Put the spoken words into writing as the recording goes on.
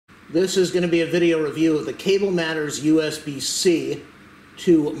This is going to be a video review of the Cable Matters USB-C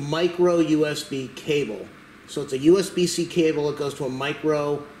to micro USB cable. So it's a USB-C cable. It goes to a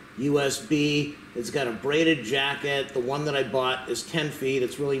micro USB. It's got a braided jacket. The one that I bought is 10 feet.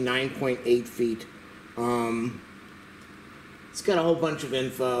 It's really 9.8 feet. It's got a whole bunch of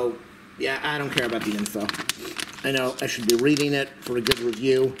info. Yeah, I don't care about the info. I know I should be reading it for a good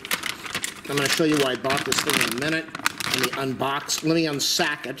review. I'm going to show you why I bought this thing in a minute. Let me unbox. Let me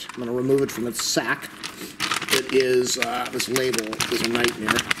unsack it. I'm going to remove it from its sack. It is, this label is a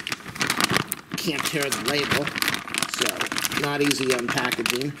nightmare. Can't tear the label, so not easy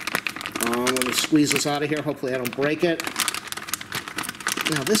unpackaging. Let me squeeze this out of here. Hopefully I don't break it.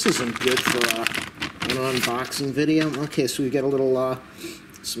 Now this isn't good for an unboxing video. Okay, so we get a little,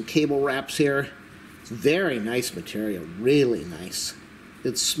 some cable wraps here. It's very nice material, really nice.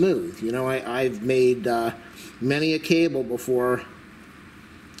 It's smooth. You know, I've made many a cable before,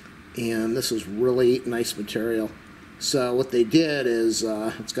 and this is really nice material. So what they did is,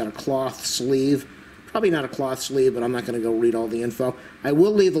 it's got a cloth sleeve. Probably not a cloth sleeve, but I'm not going to go read all the info. I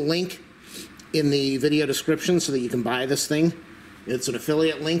will leave a link in the video description so that you can buy this thing. It's an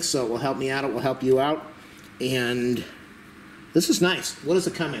affiliate link, so it will help me out. It will help you out. And this is nice. What does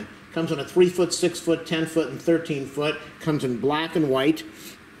it come in? It comes in a 3-foot, 6-foot, 10-foot, and 13-foot. Comes in black and white.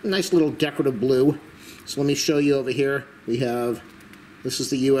 Nice little decorative blue. So let me show you over here. We have, this is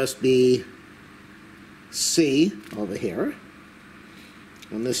the USB-C over here.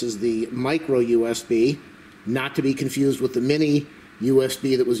 And this is the micro USB, not to be confused with the mini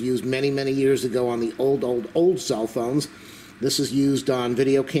USB that was used many, many years ago on the old cell phones. This is used on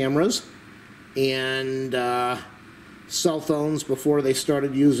video cameras and cell phones before they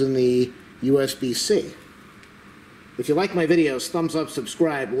started using the USB-C. If you like my videos, thumbs up,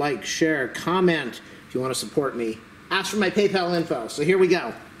 subscribe, like, share, comment if you want to support me. Ask for my PayPal info. So here we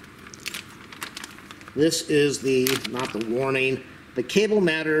go. This is the, not the warning, the Cable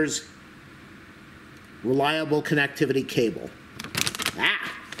Matters Reliable Connectivity Cable.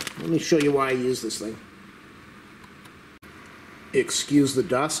 Let me show you why I use this thing. Excuse the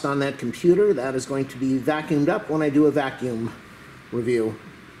dust on that computer. That is going to be vacuumed up when I do a vacuum review.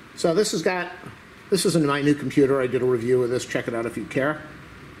 So this is in my new computer. I did a review of this. Check it out if you care.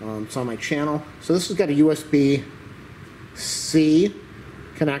 It's on my channel. So this has got a USB-C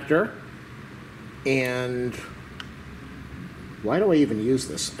connector. And why do I even use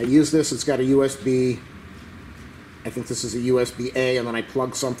this? I use this. It's got a USB, I think this is a USB-A, and then I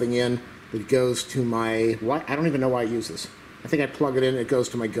plug something in that goes to my, what? I don't even know why I use this. I think I plug it in, it goes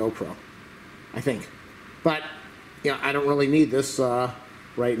to my GoPro, I think. But, you know, I don't really need this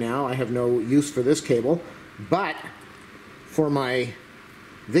right now. I have no use for this cable. But for my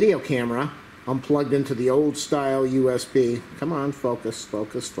video camera, I'm plugged into the old style USB. Come on, focus,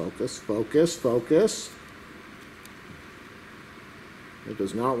 focus, focus, focus, focus. It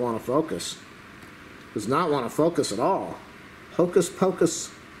does not want to focus. Does not want to focus at all. Hocus pocus.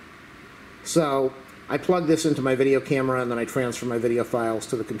 So I plug this into my video camera, and then I transfer my video files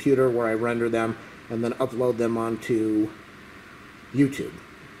to the computer where I render them and then upload them onto YouTube.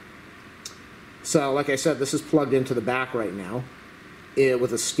 So like I said, this is plugged into the back right now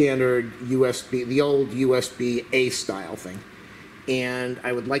with a standard USB, the old USB-A style thing. And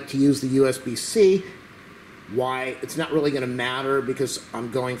I would like to use the USB-C. Why? It's not really going to matter because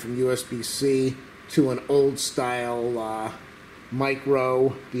I'm going from USB-C to an old style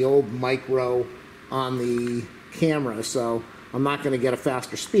micro, the old micro on the camera, so I'm not going to get a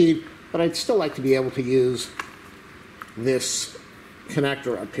faster speed, but I'd still like to be able to use this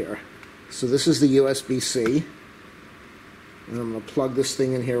connector up here. So this is the USB-C, and I'm going to plug this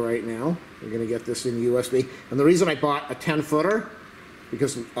thing in here right now. We're going to get this in USB, and the reason I bought a 10-footer,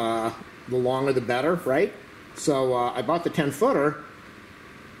 because the longer the better, right? So I bought the 10-footer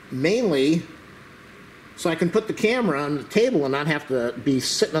mainly so I can put the camera on the table and not have to be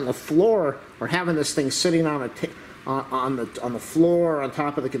sitting on the floor or having this thing sitting on the floor on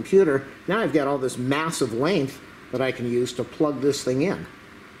top of the computer. Now I've got all this massive length that I can use to plug this thing in.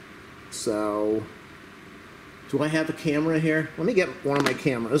 So, do I have a camera here? Let me get one of my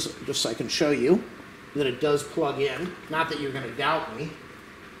cameras just so I can show you that it does plug in. Not that you're going to doubt me,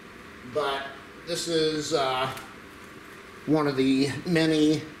 but this is one of the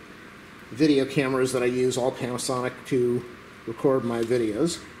many video cameras that I use, all Panasonic, to record my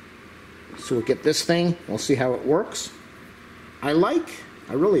videos. So we'll get this thing, we'll see how it works. I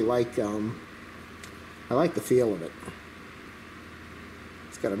really like the feel of it.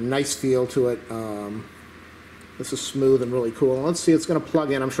 It's got a nice feel to it. This is smooth and really cool. Let's see, it's going to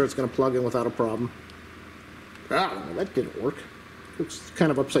plug in. I'm sure it's going to plug in without a problem. Ah, that didn't work. Looks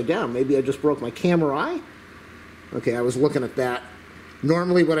kind of upside down. Maybe I just broke my camera eye. Okay, I was looking at that.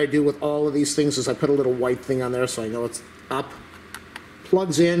 Normally what I do with all of these things is I put a little white thing on there so I know it's up.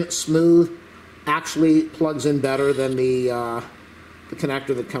 Plugs in smooth. Actually plugs in better than the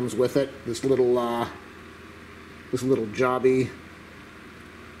connector that comes with it. This little jobby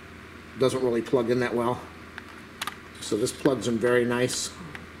doesn't really plug in that well. So this plugs in very nicely.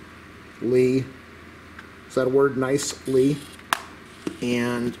 Is that a word? Nicely.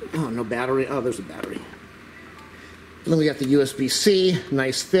 And, oh, no battery. Oh, there's a battery. And then we got the USB-C,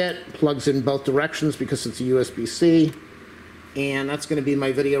 nice fit, plugs in both directions because it's a USB-C. And that's going to be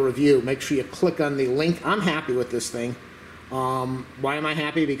my video review. Make sure you click on the link. I'm happy with this thing. Why am I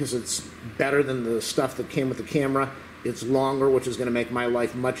happy? Because it's better than the stuff that came with the camera. It's longer, which is going to make my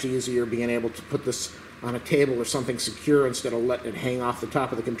life much easier, being able to put this on a table or something secure instead of letting it hang off the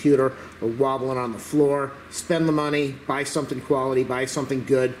top of the computer or wobbling on the floor. Spend the money, buy something quality, buy something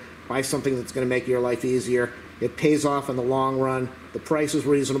good, buy something that's going to make your life easier. It pays off in the long run. The price is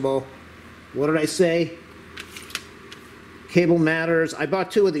reasonable. What did I say? Cable matters. I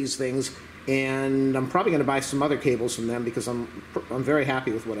bought 2 of these things, and I'm probably going to buy some other cables from them because I'm very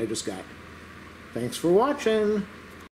happy with what I just got. Thanks for watching.